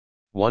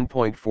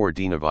1.4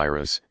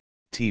 DNAVIRUS,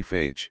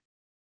 T-PHAGE.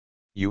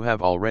 You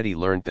have already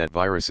learnt that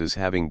viruses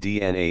having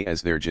DNA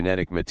as their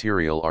genetic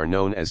material are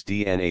known as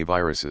DNA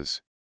viruses.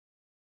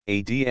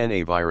 A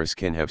DNA virus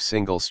can have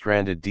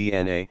single-stranded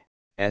DNA,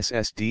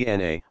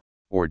 ssDNA,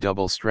 or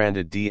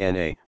double-stranded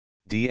DNA,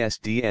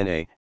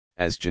 dsDNA,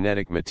 as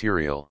genetic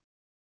material.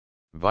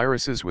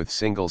 Viruses with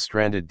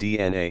single-stranded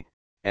DNA,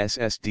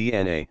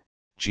 ssDNA,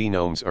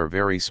 genomes are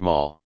very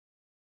small.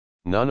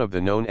 None of the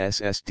known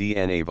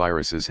ssDNA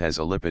viruses has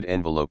a lipid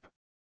envelope.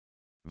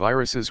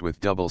 Viruses with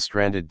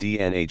double-stranded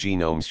DNA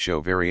genomes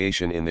show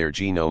variation in their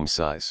genome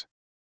size.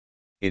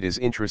 It is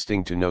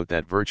interesting to note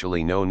that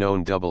virtually no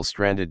known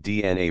double-stranded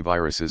DNA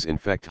viruses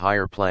infect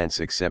higher plants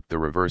except the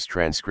reverse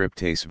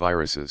transcriptase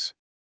viruses.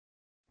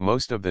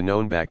 Most of the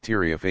known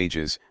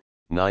bacteriophages,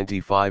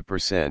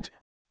 95%,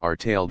 are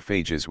tailed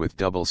phages with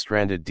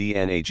double-stranded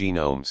DNA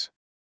genomes.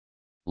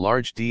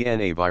 Large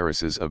DNA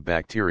viruses of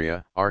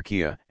bacteria,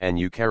 archaea, and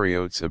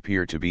eukaryotes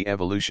appear to be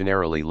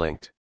evolutionarily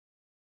linked.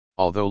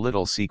 Although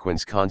little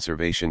sequence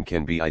conservation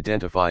can be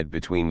identified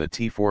between the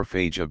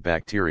T4-phage of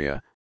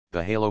bacteria,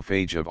 the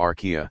halophage of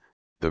archaea,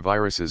 the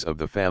viruses of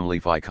the family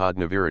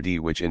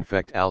Phycodnaviridae which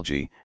infect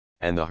algae,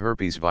 and the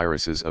herpes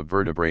viruses of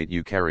vertebrate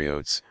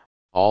eukaryotes,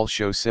 all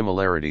show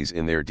similarities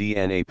in their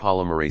DNA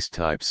polymerase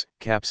types,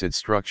 capsid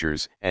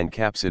structures, and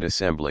capsid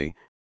assembly,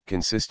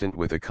 consistent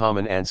with a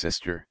common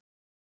ancestor.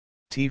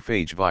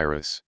 T-PHAGE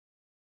virus.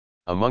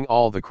 Among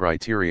all the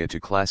criteria to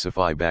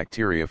classify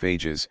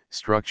bacteriophages,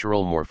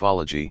 structural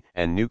morphology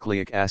and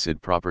nucleic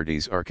acid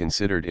properties are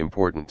considered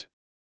important.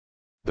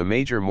 The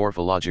major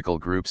morphological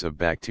groups of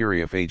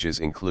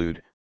bacteriophages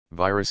include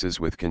viruses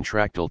with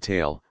contractile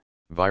tail,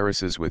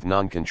 viruses with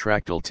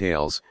non-contractile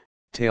tails,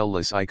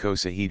 tailless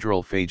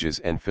icosahedral phages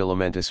and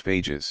filamentous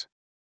phages.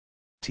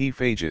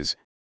 T-phages,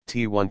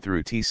 T1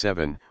 through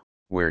T7,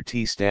 where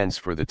T stands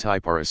for the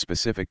type, are a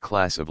specific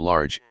class of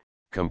large,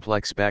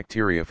 complex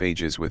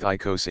bacteriophages with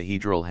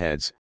icosahedral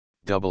heads,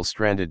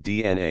 double-stranded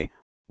DNA,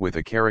 with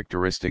a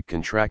characteristic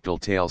contractile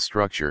tail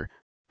structure,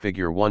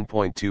 figure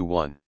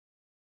 1.21.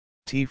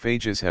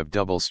 T-phages have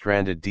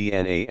double-stranded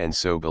DNA and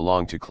so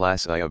belong to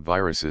class I of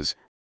viruses,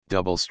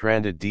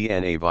 double-stranded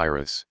DNA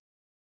virus.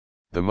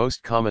 The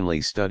most commonly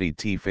studied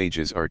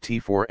T-phages are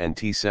T4 and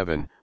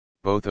T7,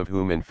 both of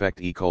whom infect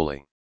E.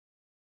 coli.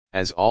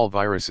 As all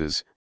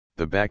viruses,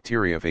 the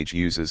bacteriophage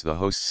uses the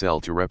host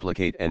cell to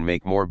replicate and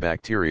make more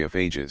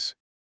bacteriophages.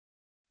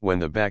 When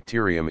the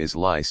bacterium is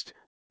lysed,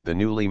 the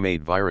newly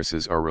made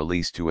viruses are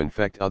released to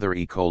infect other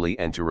E. coli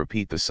and to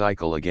repeat the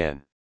cycle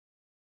again.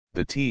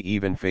 The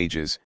T-even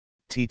phages,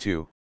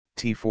 T2,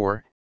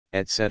 T4,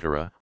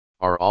 etc.,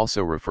 are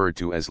also referred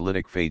to as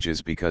lytic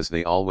phages because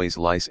they always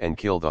lyse and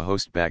kill the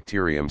host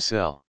bacterium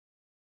cell.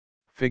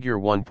 Figure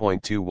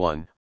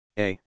 1.21,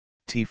 A,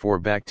 T4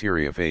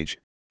 bacteriophage,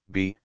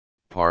 B,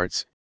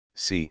 parts,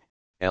 C,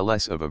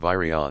 ls of a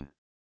virion.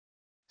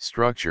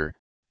 Structure: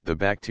 the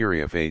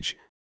bacteriophage,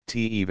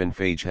 T-even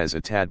phage has a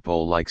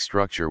tadpole-like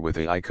structure with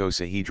a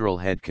icosahedral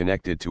head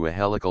connected to a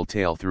helical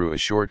tail through a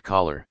short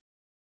collar.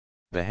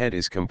 The head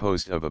is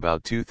composed of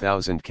about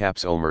 2,000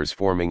 capsomers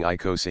forming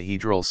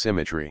icosahedral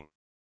symmetry.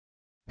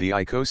 The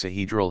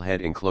icosahedral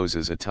head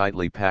encloses a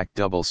tightly packed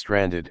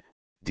double-stranded,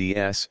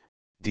 DS,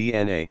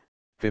 DNA,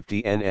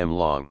 50 nm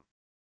long.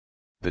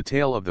 The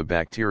tail of the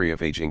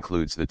bacteriophage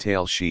includes the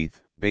tail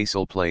sheath,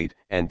 basal plate,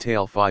 and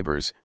tail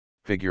fibers,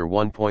 figure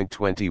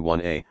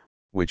 1.21a,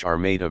 which are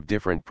made of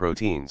different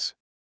proteins.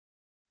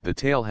 The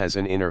tail has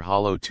an inner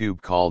hollow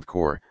tube called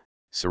core,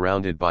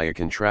 surrounded by a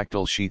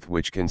contractile sheath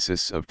which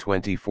consists of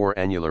 24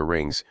 annular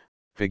rings,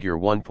 figure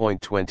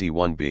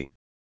 1.21b.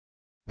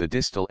 The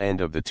distal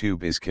end of the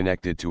tube is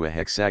connected to a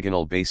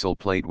hexagonal basal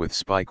plate with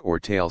spike or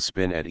tail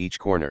spin at each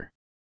corner.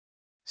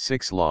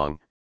 6 long,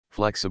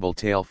 flexible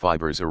tail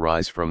fibers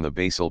arise from the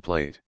basal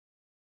plate.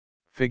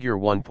 Figure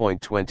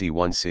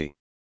 1.21c.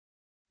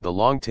 The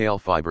long tail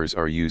fibers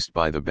are used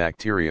by the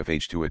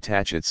bacteriophage to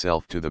attach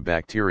itself to the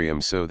bacterium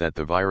so that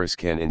the virus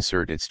can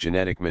insert its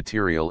genetic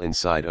material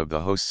inside of the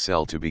host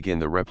cell to begin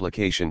the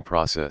replication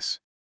process.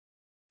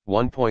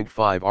 1.5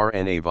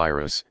 RNA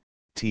virus,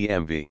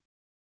 TMV.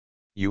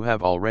 You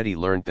have already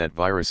learnt that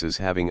viruses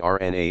having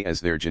RNA as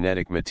their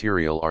genetic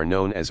material are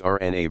known as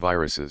RNA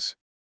viruses.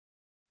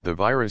 The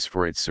virus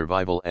for its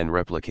survival and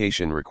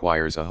replication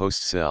requires a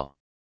host cell.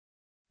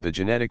 The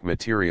genetic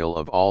material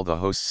of all the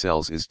host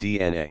cells is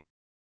DNA.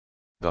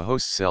 The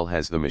host cell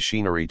has the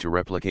machinery to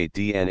replicate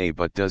DNA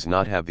but does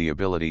not have the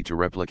ability to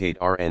replicate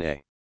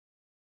RNA.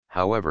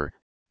 However,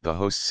 the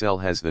host cell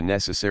has the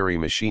necessary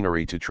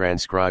machinery to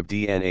transcribe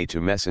DNA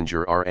to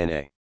messenger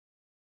RNA.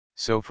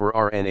 So for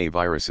RNA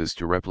viruses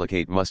to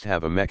replicate must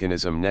have a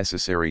mechanism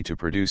necessary to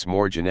produce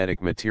more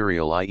genetic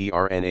material, i.e.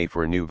 RNA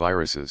for new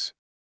viruses.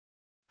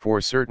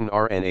 For certain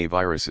RNA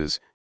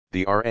viruses,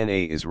 the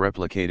RNA is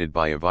replicated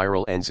by a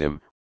viral enzyme,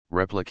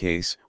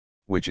 replicase,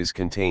 which is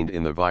contained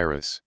in the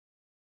virus.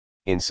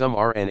 In some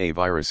RNA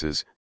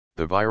viruses,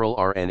 the viral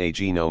RNA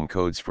genome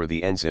codes for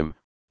the enzyme,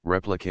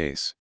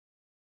 replicase.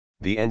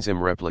 The enzyme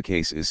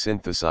replicase is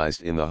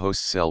synthesized in the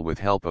host cell with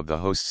help of the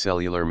host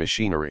cellular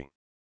machinery.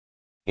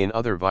 In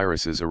other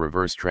viruses, a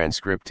reverse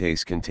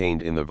transcriptase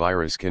contained in the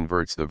virus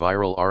converts the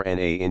viral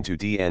RNA into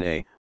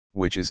DNA,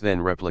 which is then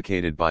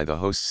replicated by the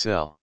host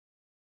cell.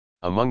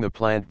 Among the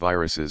plant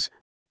viruses,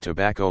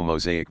 tobacco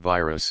mosaic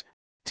virus,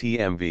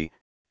 TMV,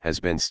 has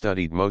been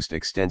studied most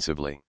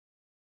extensively.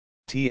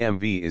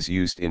 TMV is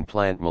used in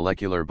plant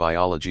molecular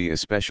biology,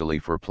 especially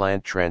for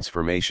plant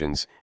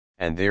transformations,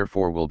 and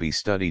therefore will be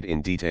studied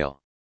in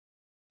detail.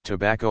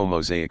 Tobacco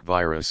mosaic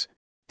virus,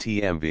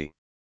 TMV.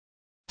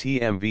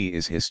 TMV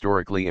is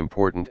historically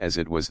important as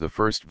it was the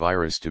first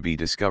virus to be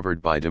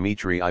discovered by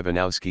Dmitry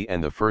Ivanovsky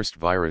and the first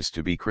virus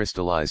to be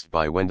crystallized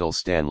by Wendell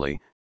Stanley,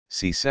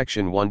 see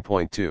section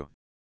 1.2.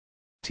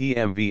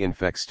 TMV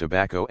infects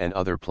tobacco and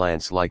other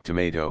plants like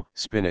tomato,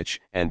 spinach,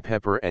 and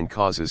pepper and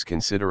causes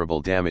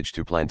considerable damage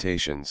to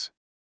plantations.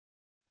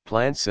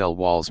 Plant cell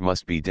walls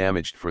must be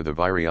damaged for the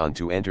virion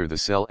to enter the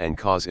cell and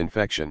cause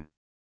infection.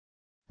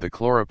 The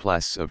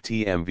chloroplasts of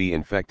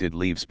TMV-infected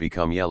leaves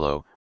become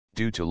yellow,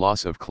 due to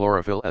loss of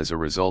chlorophyll as a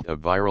result of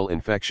viral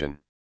infection.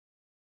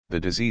 The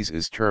disease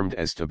is termed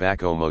as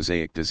tobacco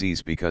mosaic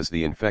disease because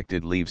the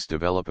infected leaves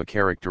develop a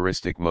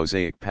characteristic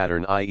mosaic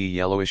pattern, i.e.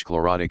 yellowish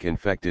chlorotic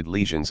infected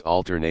lesions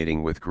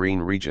alternating with green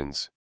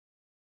regions.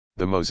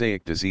 The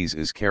mosaic disease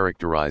is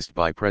characterized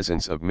by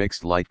presence of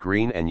mixed light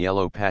green and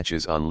yellow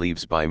patches on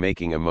leaves by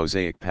making a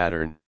mosaic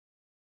pattern.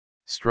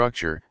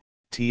 Structure: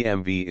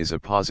 TMV is a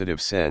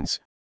positive sense,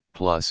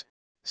 plus,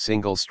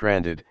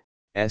 single-stranded,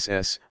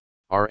 SS,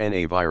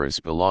 RNA virus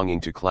belonging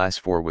to class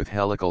 4 with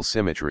helical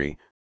symmetry,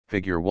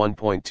 figure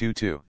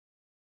 1.22.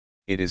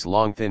 It is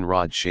long thin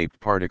rod-shaped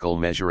particle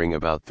measuring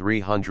about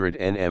 300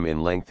 nm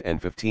in length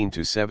and 15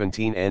 to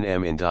 17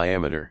 nm in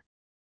diameter.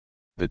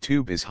 The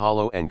tube is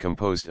hollow and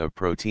composed of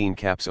protein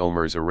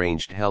capsomers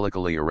arranged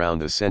helically around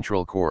the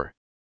central core.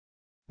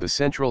 The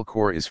central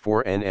core is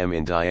 4 nm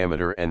in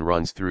diameter and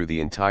runs through the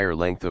entire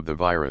length of the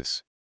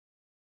virus.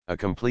 A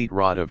complete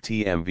rod of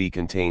TMV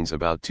contains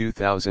about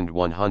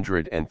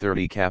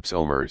 2,130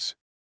 capsomers.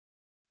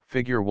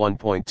 Figure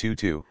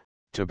 1.22,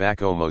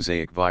 Tobacco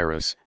mosaic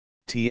virus,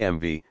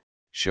 TMV,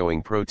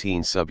 showing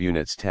protein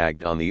subunits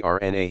tagged on the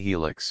RNA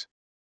helix.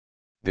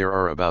 There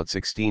are about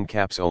 16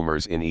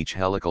 capsomers in each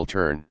helical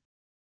turn.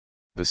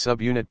 The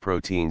subunit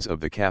proteins of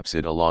the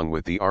capsid along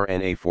with the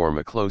RNA form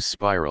a close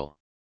spiral.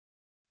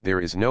 There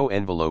is no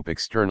envelope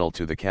external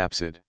to the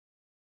capsid.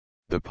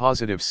 The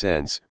positive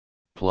sense,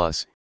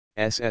 plus,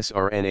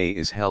 ssRNA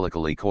is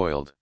helically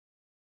coiled.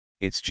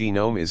 Its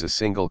genome is a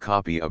single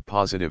copy of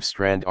positive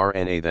strand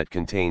RNA that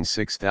contains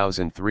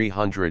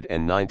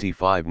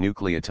 6,395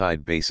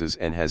 nucleotide bases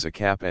and has a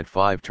cap at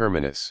 5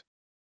 terminus.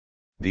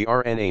 The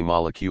RNA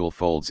molecule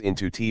folds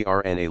into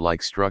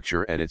tRNA-like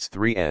structure at its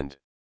 3 end.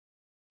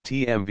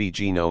 TMV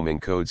genome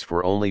encodes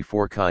for only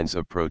 4 kinds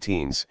of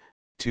proteins,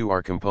 2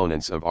 are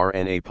components of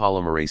RNA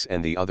polymerase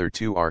and the other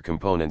 2 are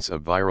components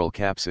of viral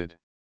capsid.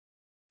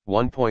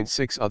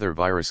 1.6 other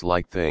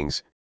virus-like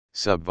things,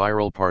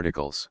 subviral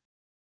particles.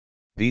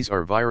 These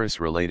are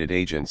virus-related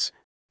agents,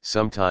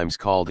 sometimes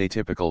called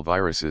atypical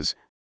viruses,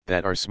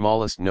 that are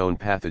smallest known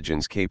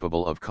pathogens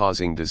capable of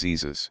causing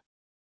diseases.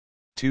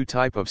 2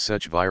 types of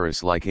such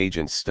virus-like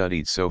agents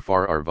studied so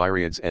far are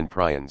Viroids and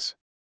Prions.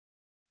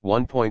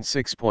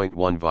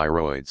 1.6.1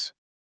 Viroids.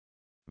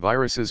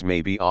 Viruses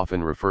may be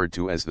often referred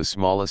to as the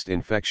smallest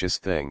infectious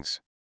things.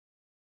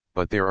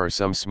 But there are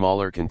some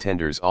smaller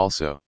contenders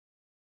also.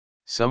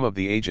 Some of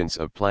the agents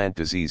of plant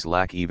disease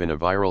lack even a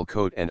viral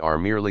coat and are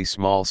merely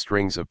small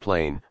strings of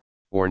plain,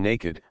 or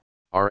naked,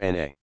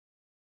 RNA.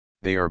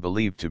 They are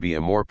believed to be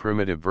a more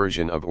primitive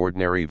version of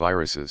ordinary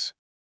viruses.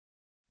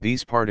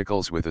 These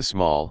particles with a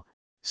small,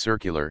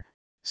 circular,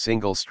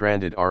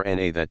 single-stranded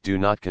RNA that do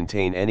not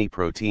contain any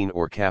protein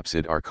or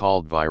capsid are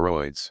called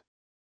viroids.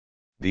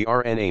 The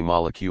RNA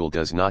molecule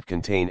does not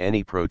contain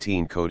any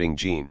protein-coding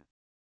gene.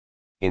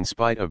 In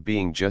spite of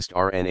being just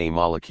RNA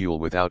molecule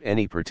without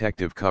any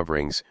protective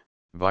coverings,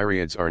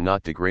 viroids are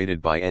not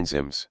degraded by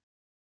enzymes.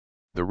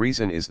 The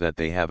reason is that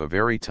they have a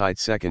very tight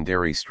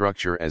secondary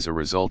structure as a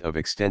result of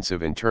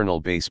extensive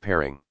internal base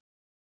pairing.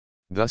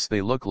 Thus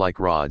they look like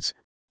rods,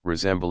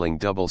 resembling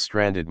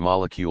double-stranded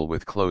molecule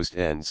with closed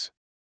ends.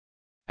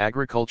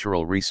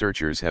 Agricultural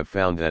researchers have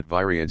found that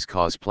viroids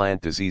cause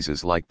plant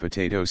diseases like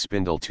potato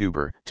spindle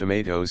tuber,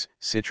 tomatoes,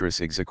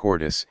 citrus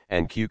ixocortis,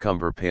 and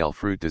cucumber pale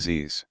fruit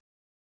disease.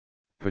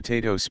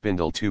 Potato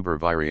spindle tuber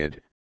viroid,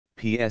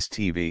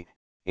 PSTV,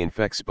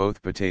 infects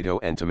both potato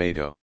and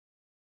tomato.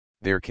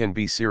 There can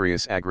be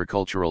serious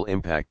agricultural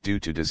impact due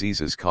to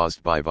diseases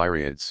caused by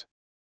viroids.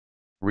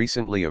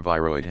 Recently a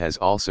viroid has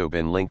also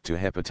been linked to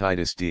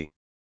hepatitis D.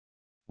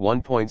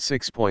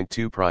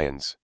 1.6.2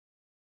 Prions.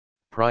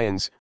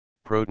 Prions,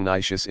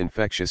 proteinaceous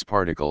infectious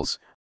particles,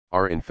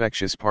 are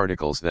infectious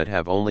particles that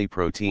have only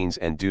proteins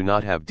and do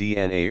not have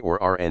DNA or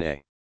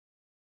RNA.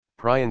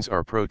 Prions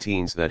are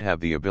proteins that have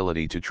the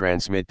ability to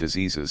transmit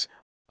diseases,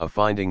 a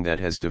finding that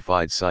has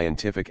defied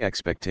scientific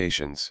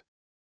expectations.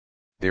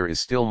 There is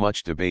still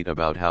much debate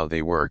about how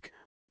they work,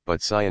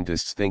 but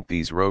scientists think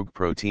these rogue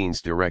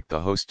proteins direct the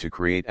host to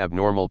create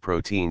abnormal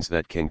proteins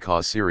that can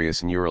cause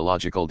serious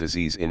neurological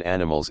disease in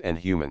animals and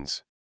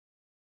humans.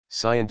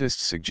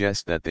 Scientists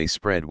suggest that they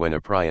spread when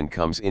a prion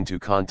comes into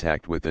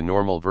contact with the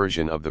normal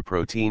version of the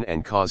protein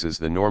and causes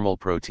the normal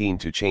protein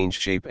to change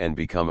shape and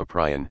become a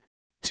prion,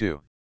 too.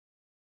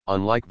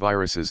 Unlike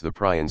viruses, the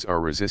prions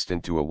are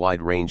resistant to a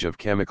wide range of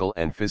chemical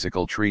and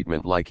physical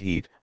treatment like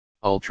heat,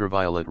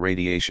 ultraviolet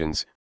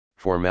radiations,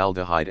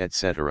 formaldehyde,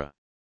 etc.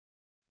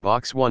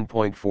 Box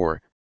 1.4,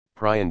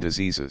 Prion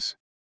diseases.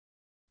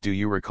 Do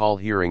you recall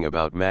hearing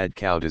about mad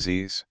cow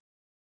disease?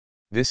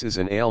 This is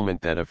an ailment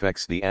that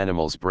affects the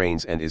animal's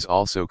brains and is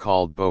also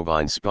called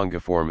bovine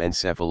spongiform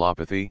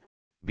encephalopathy,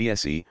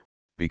 BSC,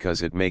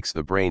 because it makes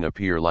the brain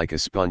appear like a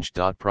sponge.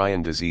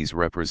 Prion disease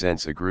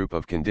represents a group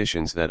of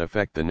conditions that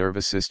affect the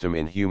nervous system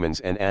in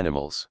humans and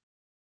animals.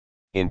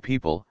 In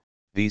people,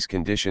 these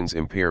conditions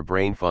impair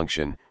brain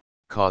function,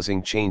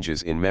 causing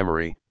changes in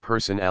memory,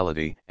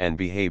 personality, and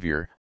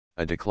behavior,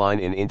 a decline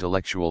in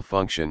intellectual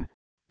function,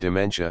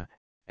 dementia,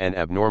 and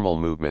abnormal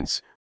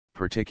movements,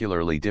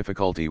 particularly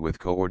difficulty with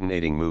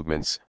coordinating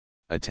movements,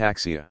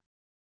 ataxia.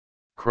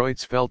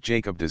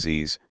 Creutzfeldt-Jakob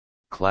disease,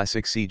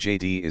 classic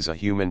CJD, is a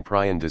human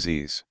prion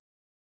disease.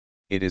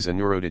 It is a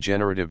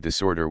neurodegenerative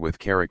disorder with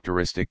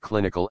characteristic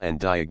clinical and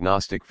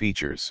diagnostic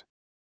features.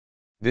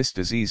 This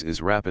disease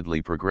is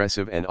rapidly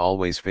progressive and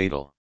always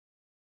fatal.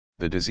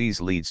 The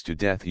disease leads to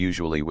death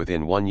usually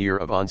within 1 year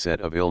of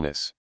onset of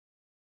illness.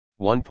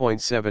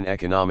 1.7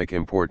 Economic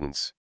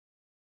importance.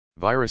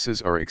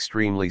 Viruses are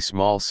extremely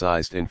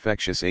small-sized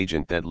infectious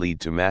agents that lead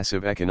to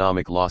massive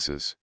economic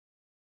losses.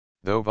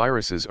 Though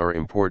viruses are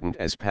important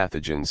as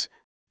pathogens,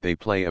 they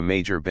play a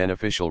major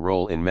beneficial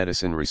role in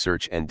medicine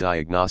research and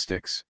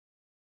diagnostics.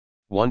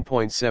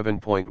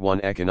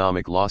 1.7.1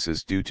 Economic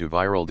losses due to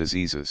viral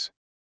diseases.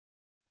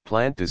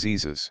 Plant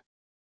diseases.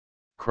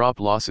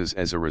 Crop losses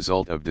as a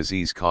result of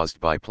disease caused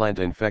by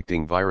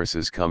plant-infecting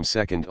viruses come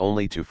second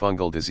only to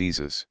fungal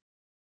diseases.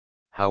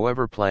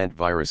 However, plant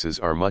viruses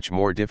are much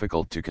more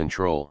difficult to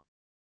control.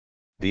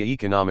 The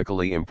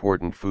economically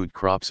important food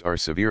crops are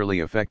severely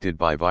affected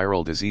by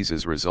viral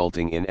diseases,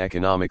 resulting in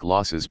economic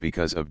losses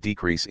because of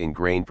decrease in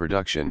grain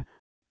production,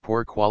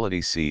 poor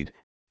quality seed,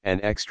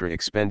 and extra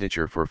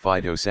expenditure for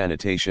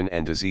phytosanitation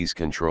and disease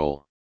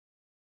control.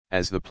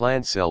 As the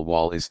plant cell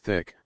wall is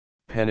thick,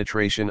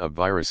 penetration of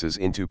viruses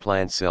into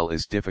plant cell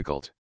is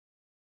difficult.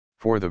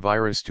 For the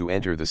virus to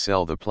enter the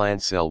cell, the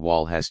plant cell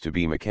wall has to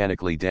be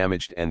mechanically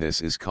damaged, and this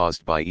is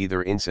caused by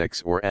either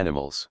insects or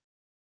animals.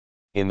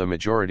 In the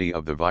majority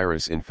of the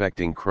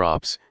virus-infecting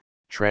crops,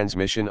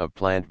 transmission of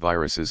plant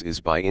viruses is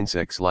by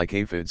insects like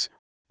aphids,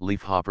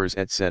 leafhoppers,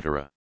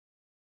 etc.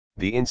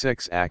 The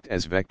insects act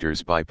as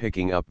vectors by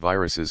picking up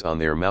viruses on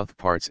their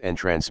mouthparts and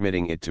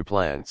transmitting it to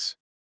plants.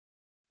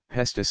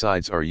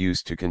 Pesticides are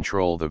used to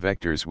control the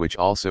vectors, which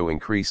also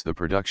increase the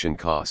production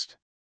cost.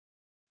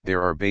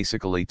 There are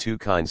basically two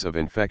kinds of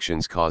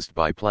infections caused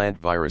by plant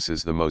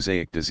viruses: the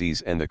mosaic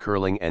disease and the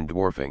curling and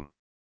dwarfing.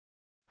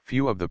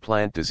 Few of the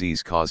plant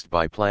disease caused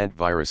by plant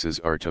viruses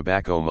are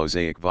tobacco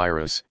mosaic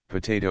virus,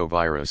 potato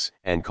virus,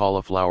 and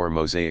cauliflower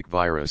mosaic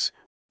virus,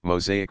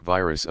 mosaic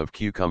virus of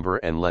cucumber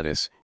and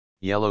lettuce,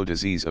 yellow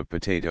disease of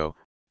potato,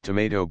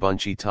 tomato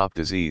bunchy top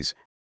disease,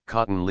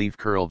 cotton leaf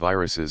curl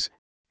viruses,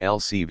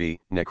 LCV,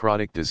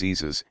 necrotic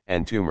diseases,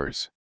 and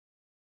tumors.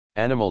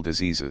 Animal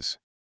diseases.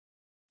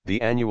 The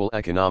annual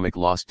economic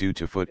loss due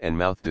to foot and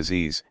mouth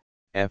disease,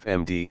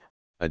 FMD,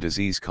 a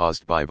disease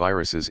caused by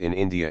viruses in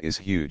India, is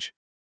huge.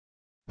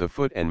 The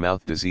foot and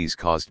mouth disease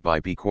caused by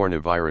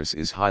picornavirus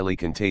is highly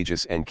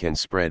contagious and can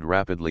spread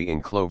rapidly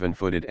in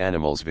cloven-footed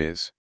animals,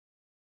 viz.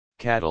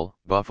 cattle,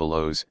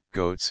 buffaloes,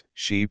 goats,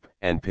 sheep,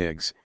 and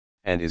pigs,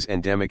 and is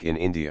endemic in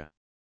India.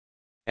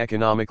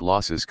 Economic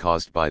losses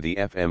caused by the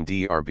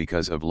FMD are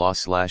because of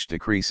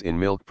loss/decrease in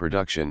milk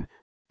production,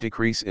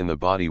 decrease in the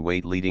body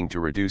weight leading to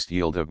reduced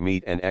yield of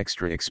meat, and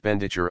extra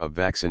expenditure of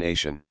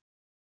vaccination.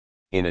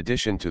 In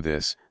addition to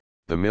this,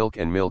 the milk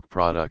and milk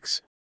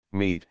products,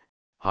 meat,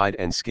 hide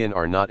and skin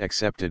are not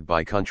accepted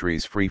by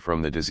countries free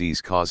from the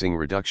disease, causing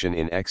reduction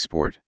in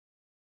export.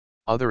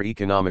 Other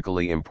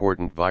economically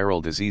important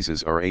viral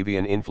diseases are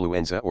avian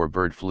influenza or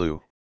bird flu,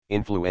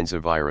 influenza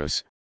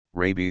virus,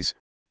 rabies,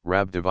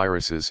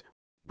 rhabdoviruses,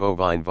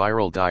 bovine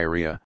viral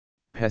diarrhea,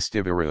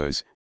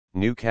 pestivirus,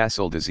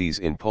 Newcastle disease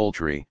in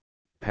poultry,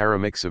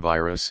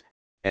 paramyxovirus,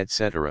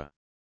 etc.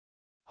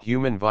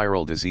 Human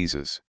viral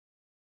diseases.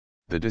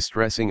 The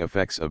distressing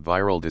effects of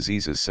viral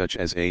diseases such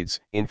as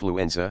AIDS,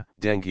 influenza,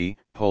 dengue,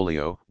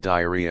 polio,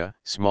 diarrhea,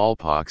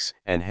 smallpox,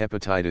 and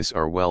hepatitis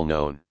are well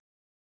known.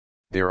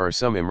 There are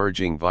some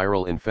emerging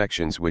viral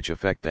infections which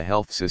affect the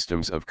health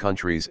systems of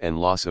countries and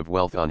loss of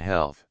wealth on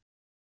health.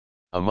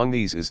 Among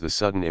these is the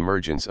sudden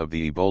emergence of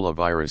the Ebola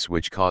virus,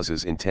 which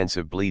causes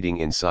intensive bleeding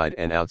inside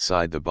and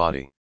outside the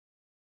body.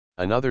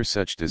 Another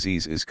such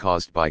disease is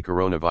caused by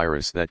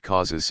coronavirus that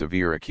causes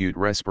severe acute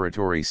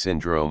respiratory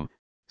syndrome,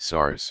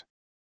 SARS.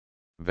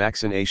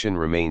 Vaccination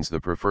remains the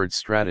preferred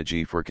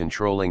strategy for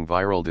controlling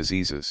viral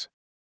diseases.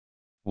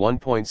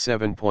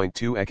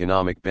 1.7.2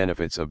 Economic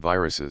benefits of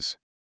viruses.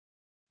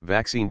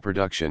 Vaccine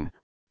production.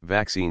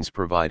 Vaccines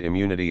provide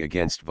immunity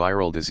against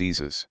viral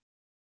diseases.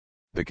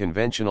 The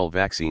conventional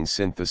vaccines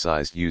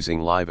synthesized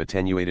using live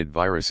attenuated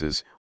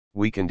viruses,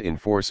 weakened in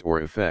force or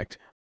effect,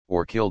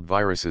 or killed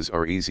viruses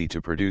are easy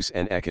to produce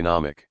and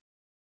economic.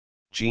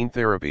 Gene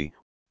therapy.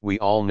 We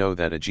all know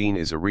that a gene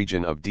is a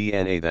region of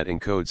DNA that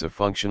encodes a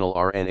functional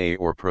RNA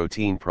or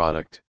protein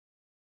product.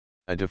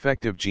 A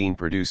defective gene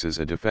produces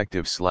a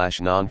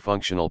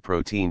defective/non-functional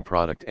protein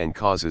product and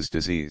causes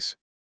disease.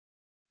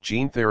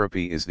 Gene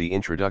therapy is the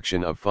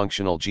introduction of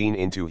functional gene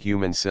into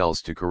human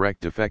cells to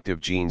correct defective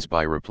genes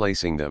by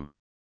replacing them.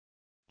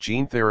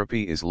 Gene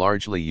therapy is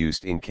largely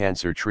used in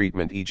cancer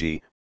treatment,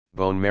 e.g.,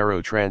 bone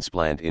marrow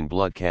transplant in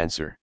blood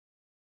cancer.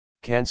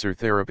 Cancer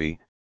therapy.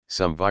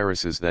 Some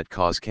viruses that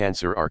cause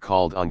cancer are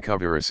called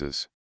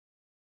oncoviruses.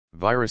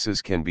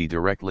 Viruses can be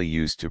directly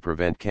used to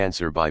prevent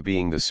cancer by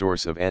being the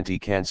source of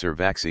anti-cancer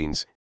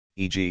vaccines,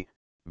 e.g.,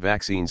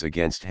 vaccines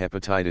against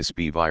hepatitis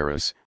B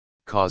virus,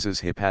 causes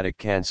hepatic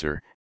cancer,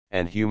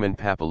 and human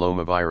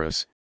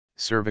papillomavirus,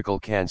 cervical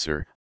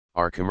cancer,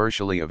 are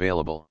commercially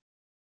available.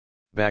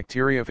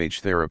 Bacteriophage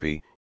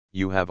therapy.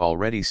 You have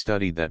already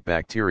studied that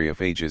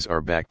bacteriophages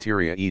are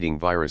bacteria-eating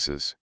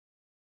viruses.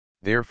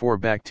 Therefore,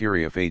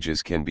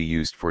 bacteriophages can be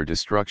used for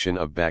destruction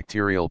of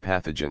bacterial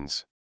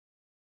pathogens.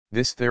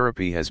 This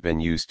therapy has been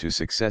used to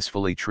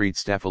successfully treat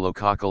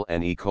staphylococcal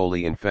and E.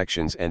 coli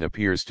infections and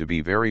appears to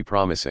be very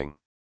promising.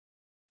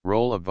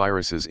 Role of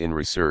viruses in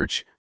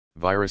research.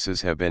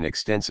 Viruses have been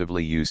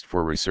extensively used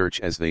for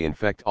research as they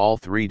infect all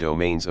three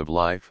domains of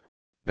life: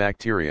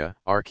 bacteria,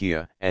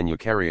 archaea, and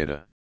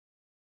eukaryota.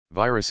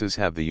 Viruses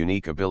have the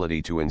unique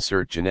ability to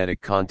insert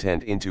genetic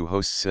content into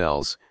host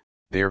cells,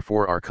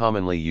 therefore are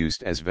commonly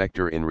used as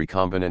vector in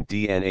recombinant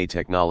DNA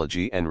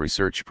technology and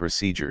research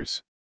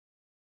procedures.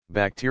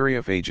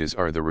 Bacteriophages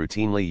are the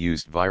routinely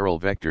used viral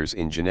vectors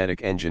in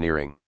genetic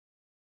engineering.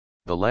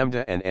 The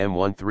lambda and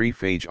M13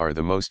 phage are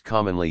the most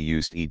commonly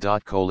used E.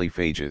 coli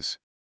phages.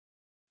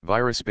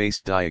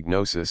 Virus-based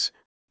diagnosis.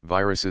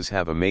 Viruses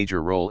have a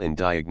major role in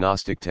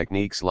diagnostic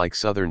techniques like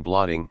southern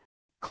blotting,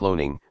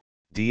 cloning,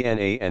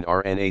 DNA and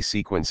RNA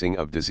sequencing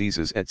of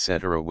diseases,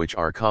 etc., which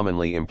are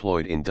commonly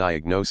employed in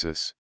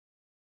diagnosis.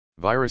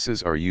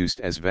 Viruses are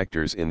used as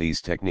vectors in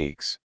these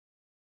techniques.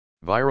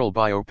 Viral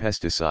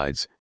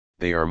biopesticides.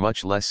 They are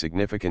much less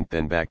significant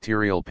than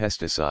bacterial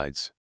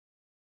pesticides.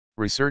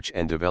 Research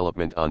and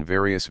development on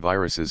various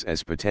viruses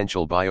as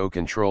potential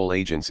biocontrol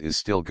agents is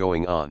still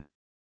going on.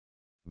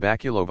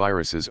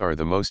 Baculoviruses are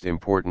the most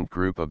important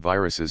group of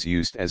viruses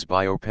used as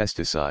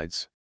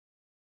biopesticides.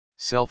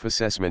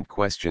 Self-assessment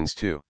questions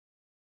 2.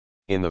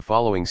 In the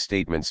following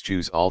statements,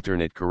 choose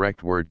alternate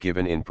correct word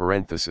given in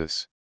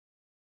parenthesis.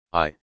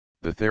 I.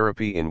 The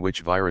therapy in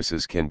which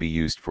viruses can be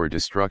used for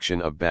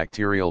destruction of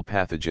bacterial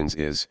pathogens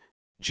is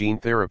gene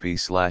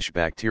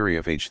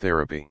therapy/bacteriophage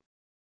therapy.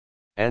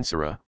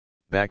 Answer A.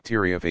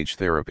 Bacteriophage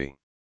therapy.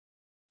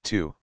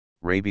 2.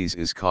 Rabies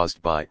is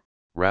caused by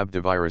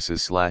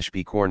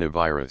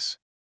rhabdoviruses/picornavirus.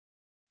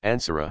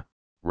 Answer A.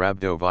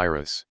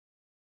 Rhabdovirus.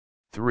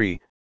 3.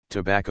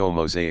 Tobacco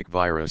mosaic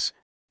virus,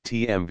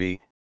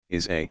 TMV,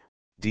 is a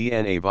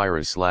DNA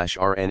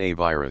virus/RNA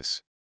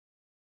virus.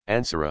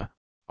 Answer A.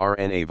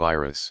 RNA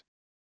virus.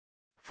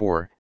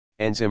 4.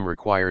 Enzyme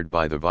required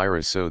by the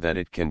virus so that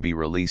it can be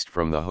released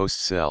from the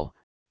host cell,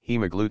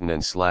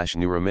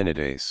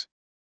 hemagglutinin/neuraminidase.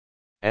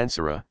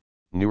 Answer A.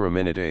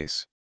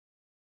 Neuraminidase.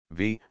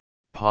 V.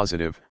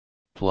 Positive,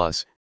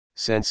 plus,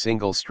 sense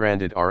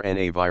single-stranded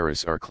RNA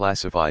virus are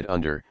classified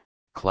under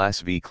Class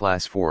V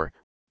Class 4,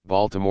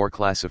 Baltimore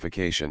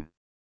classification.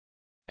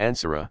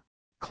 Answer A.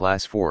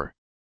 Class 4.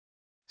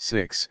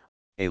 6.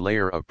 A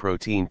layer of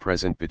protein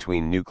present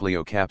between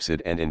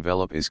nucleocapsid and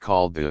envelope is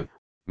called the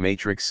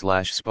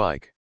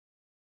matrix/spike.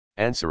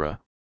 Answer A.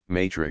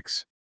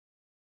 Matrix.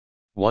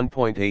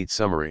 1.8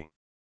 Summary.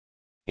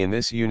 In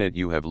this unit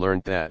you have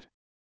learned that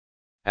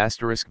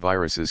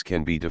viruses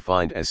can be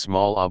defined as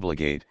small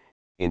obligate,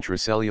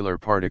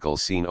 intracellular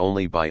particles seen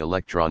only by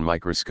electron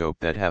microscope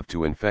that have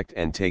to infect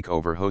and take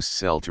over host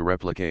cell to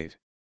replicate.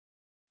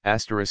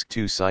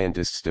 2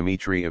 Scientists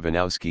Dmitry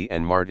Ivanovsky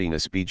and Martin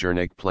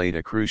Spijurnik played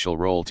a crucial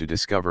role to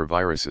discover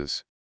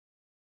viruses.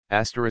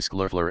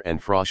 Loeffler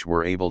and Frosch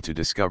were able to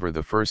discover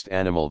the first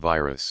animal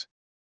virus.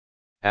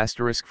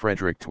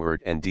 Frederick Twert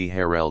and D.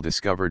 Harrell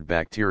discovered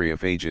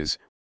bacteriophages,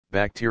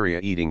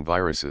 bacteria-eating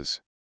viruses.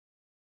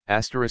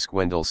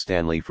 Wendell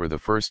Stanley for the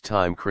first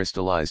time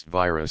crystallized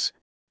virus,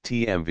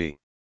 TMV.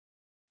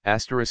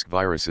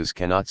 Viruses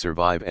cannot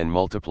survive and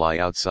multiply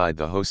outside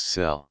the host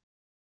cell.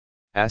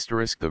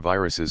 The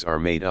viruses are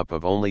made up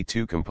of only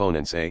two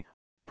components: A,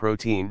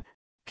 protein,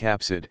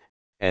 capsid,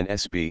 and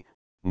SB,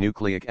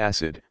 nucleic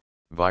acid,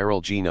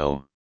 viral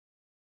genome.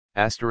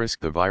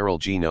 The viral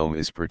genome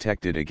is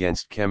protected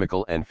against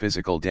chemical and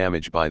physical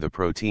damage by the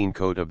protein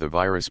coat of the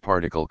virus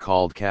particle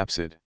called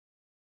capsid.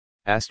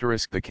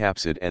 The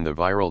capsid and the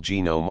viral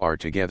genome are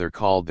together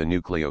called the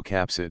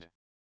nucleocapsid.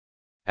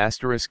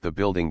 Asterisk the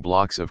building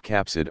blocks of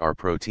capsid are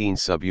protein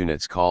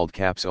subunits called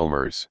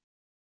capsomers.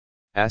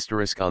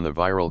 Asterisk on the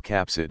viral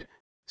capsid,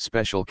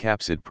 special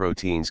capsid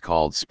proteins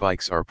called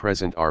spikes are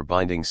present are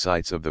binding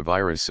sites of the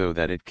virus so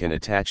that it can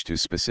attach to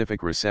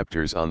specific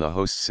receptors on the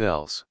host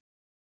cells.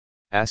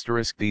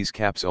 Asterisk these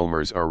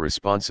capsomers are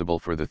responsible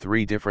for the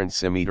three different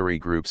symmetry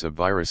groups of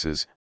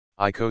viruses,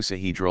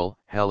 icosahedral,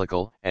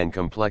 helical, and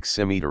complex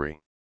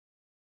symmetry.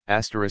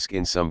 Asterisk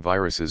in some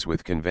viruses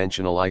with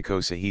conventional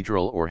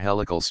icosahedral or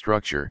helical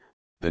structure,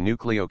 the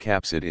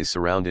nucleocapsid is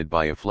surrounded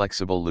by a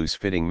flexible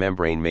loose-fitting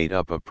membrane made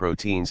up of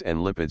proteins and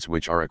lipids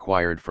which are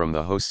acquired from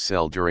the host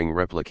cell during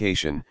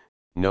replication,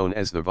 known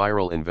as the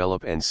viral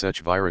envelope, and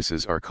such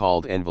viruses are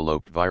called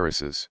enveloped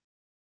viruses.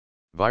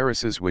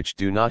 Viruses which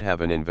do not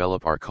have an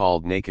envelope are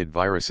called naked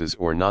viruses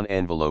or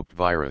non-enveloped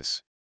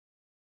virus.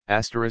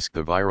 Asterisk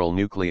the viral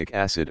nucleic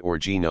acid or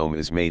genome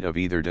is made of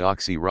either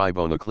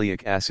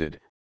deoxyribonucleic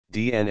acid,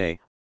 DNA,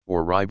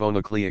 or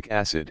ribonucleic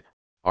acid,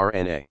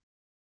 RNA.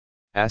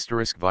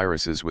 Asterisk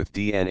viruses with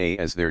DNA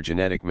as their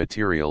genetic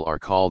material are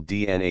called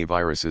DNA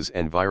viruses,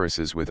 and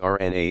viruses with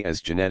RNA as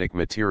genetic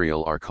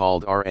material are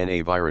called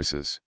RNA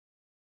viruses.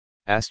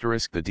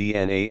 Asterisk the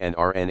DNA and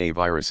RNA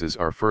viruses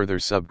are further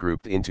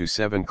subgrouped into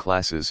 7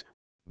 classes,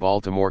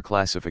 Baltimore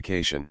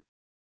classification.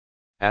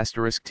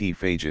 Asterisk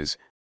T-phages,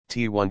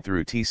 T1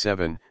 through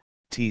T7,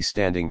 T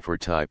standing for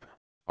type,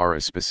 are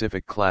a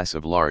specific class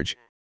of large,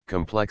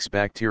 complex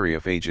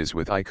bacteriophages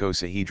with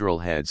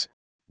icosahedral heads,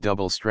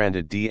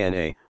 double-stranded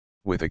DNA,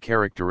 with a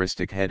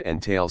characteristic head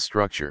and tail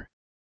structure.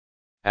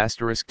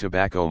 Asterisk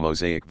tobacco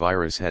mosaic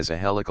virus has a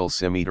helical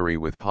symmetry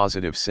with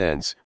positive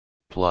sense,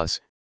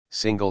 plus,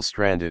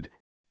 single-stranded,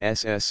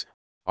 SS,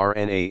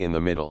 RNA in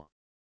the middle.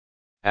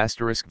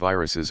 Asterisk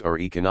viruses are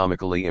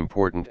economically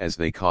important as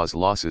they cause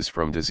losses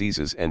from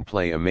diseases and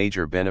play a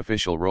major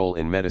beneficial role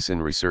in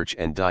medicine research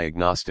and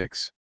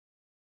diagnostics.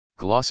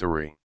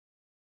 Glossary.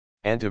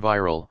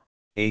 Antiviral,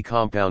 a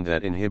compound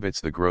that inhibits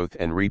the growth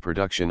and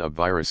reproduction of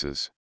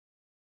viruses.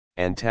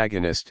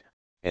 Antagonist,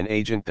 an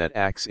agent that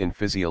acts in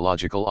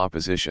physiological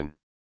opposition.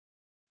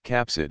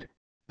 Capsid,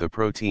 the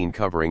protein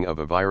covering of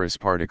a virus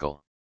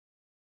particle.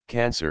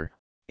 Cancer,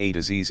 a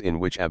disease in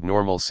which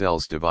abnormal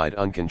cells divide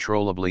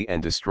uncontrollably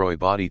and destroy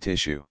body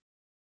tissue.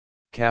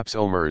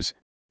 Capsomers,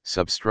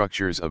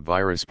 substructures of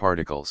virus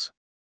particles.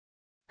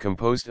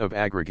 Composed of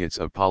aggregates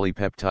of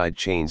polypeptide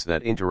chains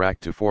that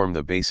interact to form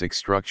the basic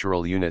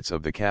structural units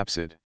of the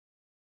capsid.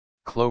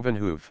 Cloven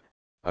hoof,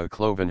 a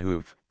cloven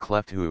hoof,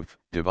 cleft hoof,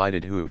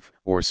 divided hoof,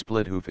 or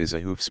split hoof is a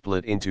hoof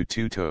split into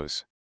 2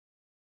 toes.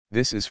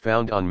 This is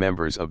found on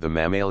members of the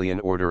mammalian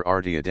order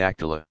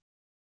Artiodactyla.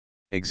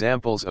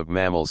 Examples of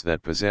mammals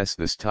that possess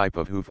this type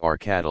of hoof are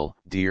cattle,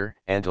 deer,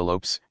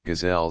 antelopes,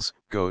 gazelles,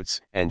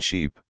 goats, and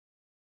sheep.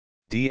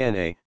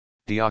 DNA,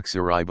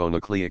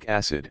 deoxyribonucleic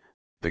acid,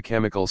 the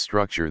chemical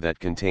structure that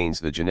contains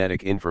the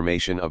genetic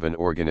information of an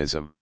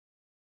organism.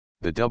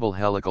 The double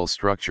helical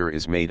structure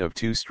is made of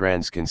 2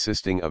 strands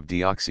consisting of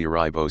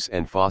deoxyribose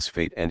and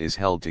phosphate and is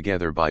held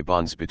together by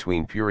bonds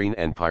between purine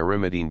and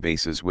pyrimidine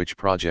bases which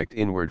project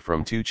inward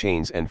from 2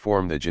 chains and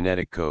form the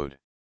genetic code.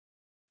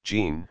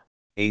 Gene,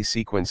 a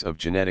sequence of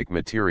genetic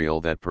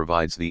material that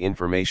provides the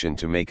information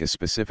to make a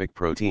specific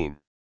protein.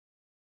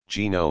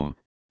 Genome,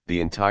 the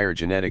entire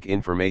genetic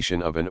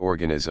information of an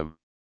organism.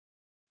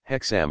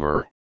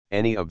 Hexamer,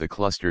 any of the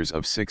clusters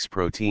of 6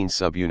 protein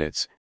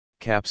subunits,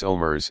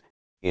 capsomers,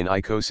 in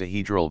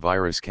icosahedral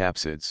virus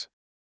capsids.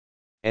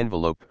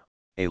 Envelope,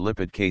 a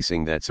lipid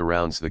casing that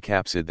surrounds the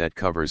capsid that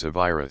covers a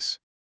virus.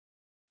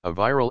 A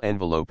viral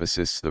envelope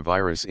assists the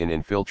virus in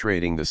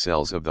infiltrating the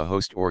cells of the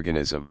host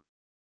organism.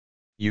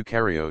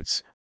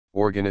 Eukaryotes,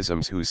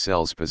 organisms whose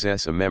cells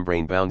possess a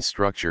membrane-bound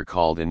structure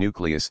called a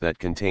nucleus that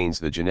contains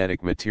the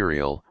genetic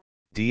material,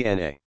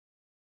 DNA.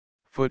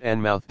 Foot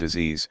and mouth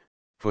disease,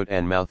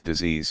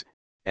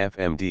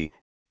 FMD,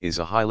 is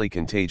a highly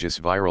contagious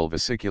viral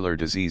vesicular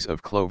disease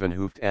of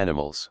cloven-hoofed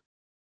animals.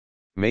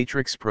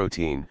 Matrix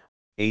protein,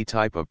 a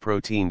type of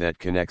protein that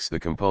connects the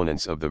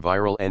components of the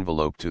viral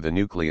envelope to the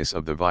nucleus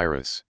of the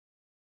virus.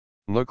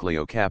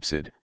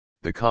 Nucleocapsid,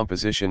 the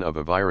composition of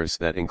a virus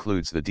that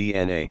includes the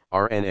DNA,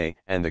 RNA,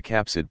 and the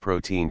capsid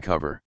protein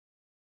cover.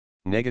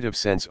 Negative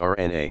sense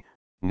RNA,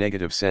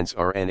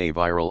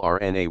 viral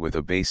RNA with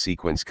a base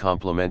sequence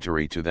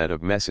complementary to that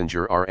of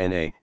messenger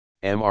RNA,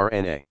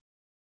 mRNA.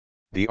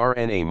 The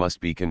RNA must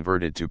be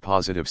converted to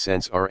positive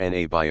sense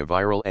RNA by a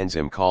viral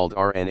enzyme called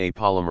RNA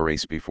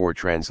polymerase before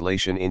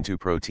translation into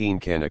protein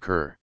can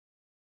occur.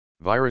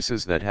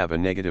 Viruses that have a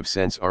negative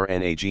sense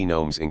RNA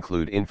genomes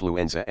include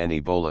influenza and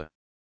Ebola.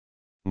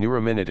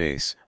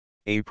 Neuraminidase,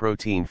 a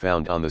protein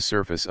found on the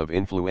surface of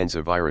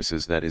influenza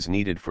viruses that is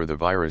needed for the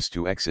virus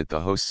to exit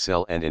the host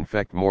cell and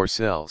infect more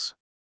cells.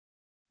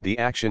 The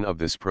action of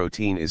this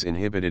protein is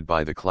inhibited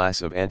by the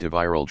class of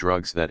antiviral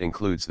drugs that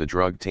includes the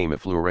drug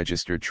Tamiflu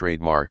registered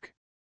trademark.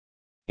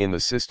 In the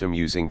system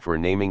using for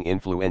naming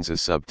influenza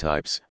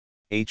subtypes,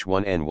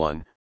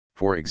 H1N1,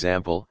 for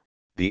example,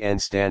 the N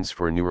stands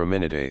for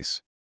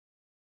neuraminidase.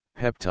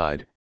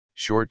 Peptide,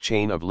 short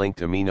chain of linked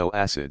amino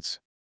acids.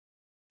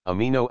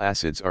 Amino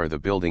acids are the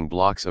building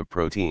blocks of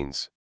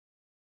proteins.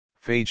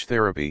 Phage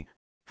therapy.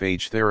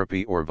 Phage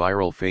therapy or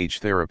viral phage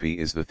therapy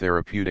is the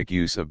therapeutic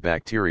use of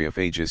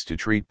bacteriophages to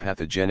treat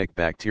pathogenic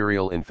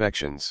bacterial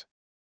infections.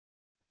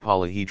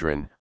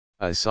 Polyhedron,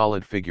 a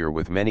solid figure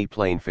with many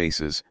plane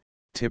faces,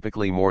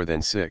 typically more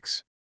than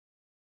 6.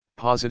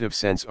 Positive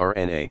sense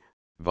RNA,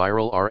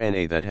 viral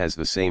RNA that has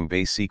the same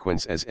base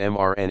sequence as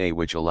mRNA,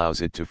 which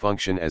allows it to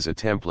function as a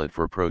template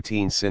for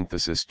protein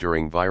synthesis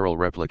during viral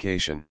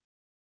replication.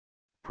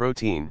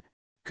 Protein,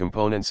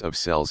 components of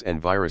cells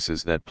and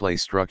viruses that play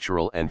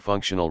structural and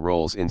functional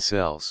roles in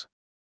cells.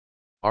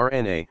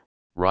 RNA,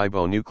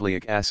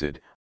 ribonucleic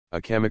acid,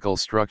 a chemical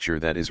structure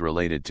that is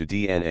related to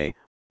DNA,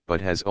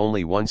 but has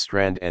only one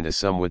strand and a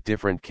somewhat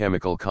different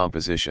chemical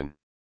composition.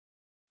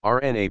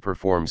 RNA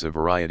performs a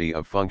variety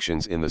of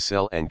functions in the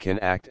cell and can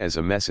act as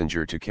a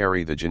messenger to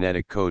carry the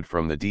genetic code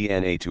from the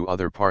DNA to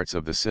other parts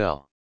of the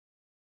cell.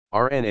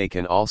 RNA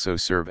can also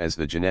serve as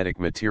the genetic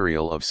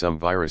material of some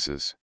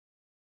viruses.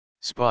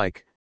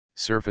 Spike,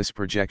 surface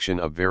projection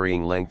of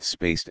varying lengths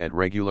spaced at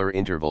regular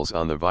intervals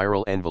on the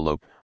viral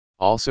envelope,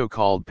 also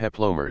called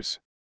peplomers.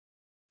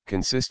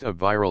 Consist of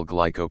viral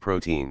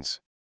glycoproteins.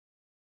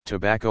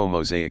 Tobacco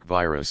mosaic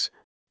virus.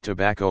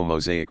 Tobacco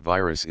mosaic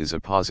virus is a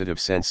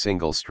positive sense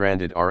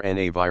single-stranded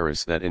RNA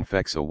virus that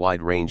infects a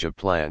wide range of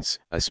plants,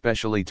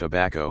 especially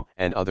tobacco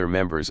and other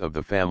members of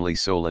the family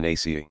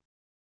Solanaceae.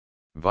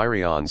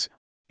 Virions,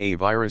 a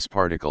virus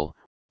particle,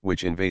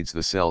 which invades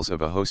the cells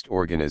of a host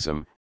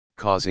organism,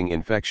 causing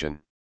infection.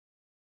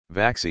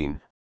 Vaccine,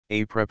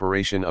 a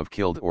preparation of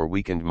killed or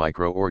weakened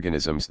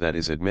microorganisms that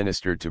is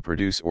administered to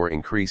produce or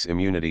increase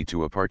immunity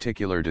to a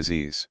particular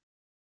disease.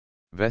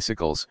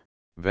 Vesicles.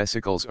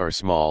 Vesicles are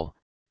small,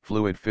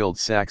 fluid-filled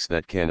sacs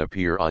that can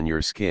appear on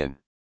your skin.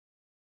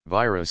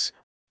 Virus,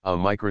 a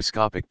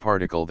microscopic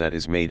particle that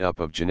is made up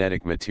of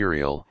genetic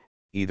material,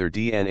 either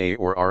DNA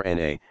or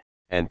RNA,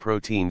 and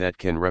protein that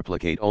can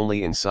replicate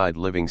only inside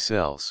living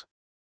cells.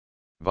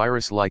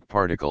 Virus-like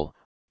particle,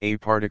 a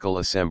particle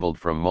assembled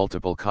from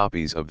multiple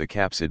copies of the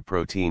capsid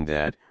protein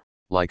that,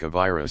 like a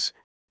virus,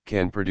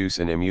 can produce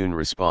an immune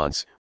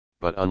response,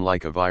 but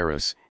unlike a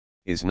virus,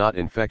 is not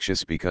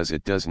infectious because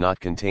it does not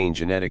contain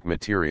genetic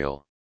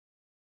material.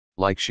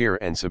 Like,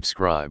 share and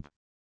subscribe.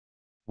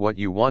 What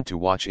you want to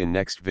watch in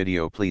next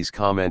video, please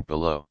comment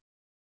below.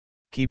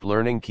 Keep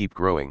learning, keep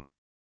growing.